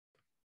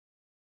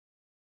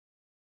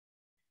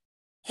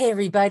Hey,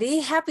 everybody.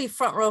 Happy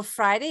Front Row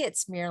Friday.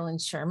 It's Marilyn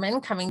Sherman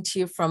coming to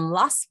you from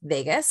Las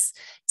Vegas.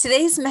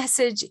 Today's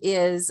message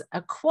is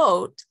a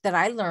quote that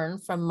I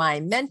learned from my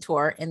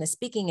mentor in the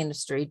speaking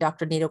industry,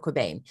 Dr. Nido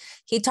Qubein.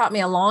 He taught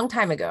me a long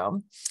time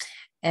ago.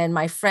 And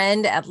my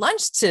friend at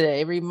lunch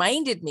today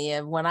reminded me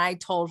of when I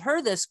told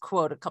her this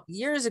quote a couple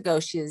years ago.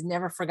 She has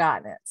never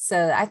forgotten it.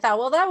 So I thought,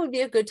 well, that would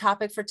be a good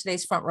topic for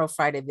today's Front Row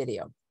Friday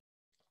video.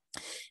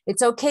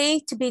 It's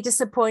okay to be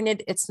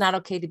disappointed. It's not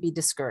okay to be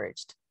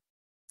discouraged.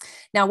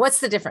 Now,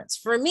 what's the difference?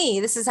 For me,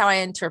 this is how I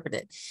interpret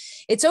it.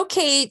 It's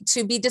okay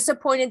to be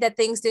disappointed that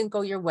things didn't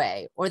go your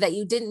way, or that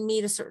you didn't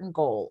meet a certain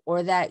goal,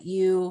 or that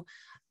you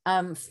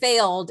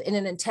failed in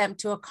an attempt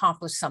to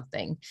accomplish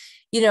something.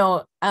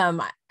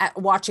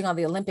 Watching all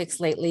the Olympics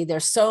lately,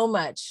 there's so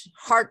much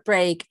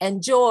heartbreak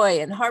and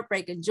joy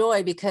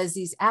because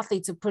these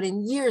athletes have put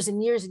in years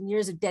and years and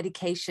years of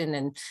dedication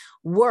and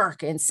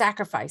work and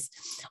sacrifice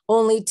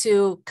only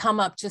to come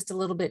up just a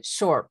little bit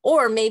short,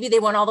 or maybe they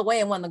went all the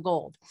way and won the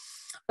gold.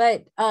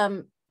 But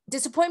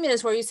disappointment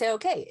is where you say,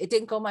 okay, it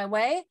didn't go my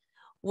way.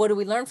 What do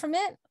we learn from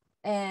it?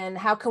 And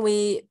how can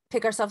we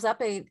pick ourselves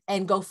up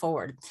and go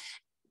forward?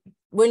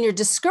 When you're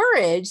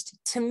discouraged,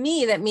 to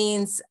me, that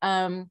means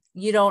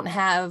you don't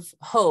have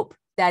hope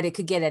that it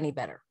could get any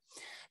better.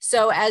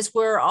 So as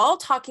we're all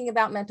talking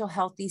about mental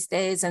health these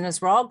days, and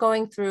as we're all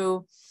going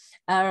through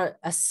a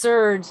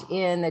surge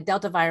in the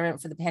Delta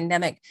variant for the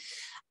pandemic,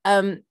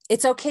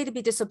 it's okay to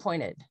be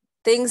disappointed.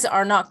 Things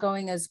are not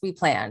going as we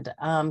planned.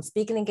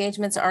 Speaking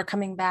engagements are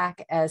coming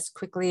back as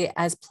quickly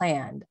as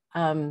planned.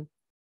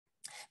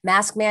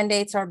 Mask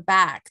mandates are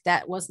back.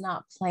 That was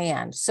not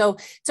planned. So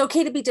it's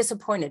okay to be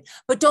disappointed,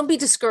 but don't be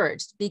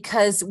discouraged,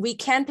 because we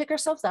can pick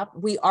ourselves up.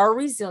 We are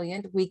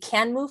resilient. We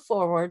can move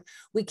forward.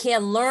 We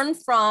can learn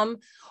from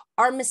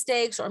our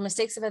mistakes or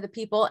mistakes of other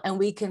people, and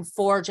we can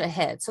forge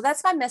ahead. So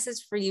that's my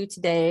message for you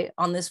today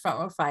on this Front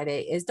Row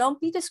Friday is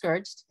don't be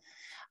discouraged.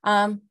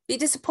 Be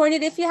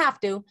disappointed if you have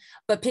to,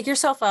 but pick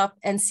yourself up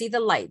and see the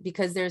light,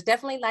 because there's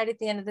definitely light at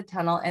the end of the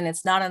tunnel, and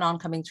it's not an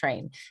oncoming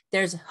train.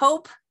 There's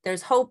hope,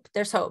 there's hope,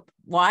 there's hope.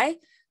 Why?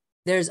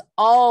 There's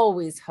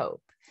always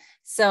hope.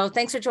 So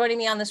thanks for joining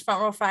me on this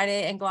Front Row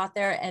Friday, and go out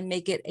there and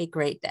make it a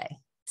great day.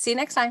 See you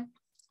next time.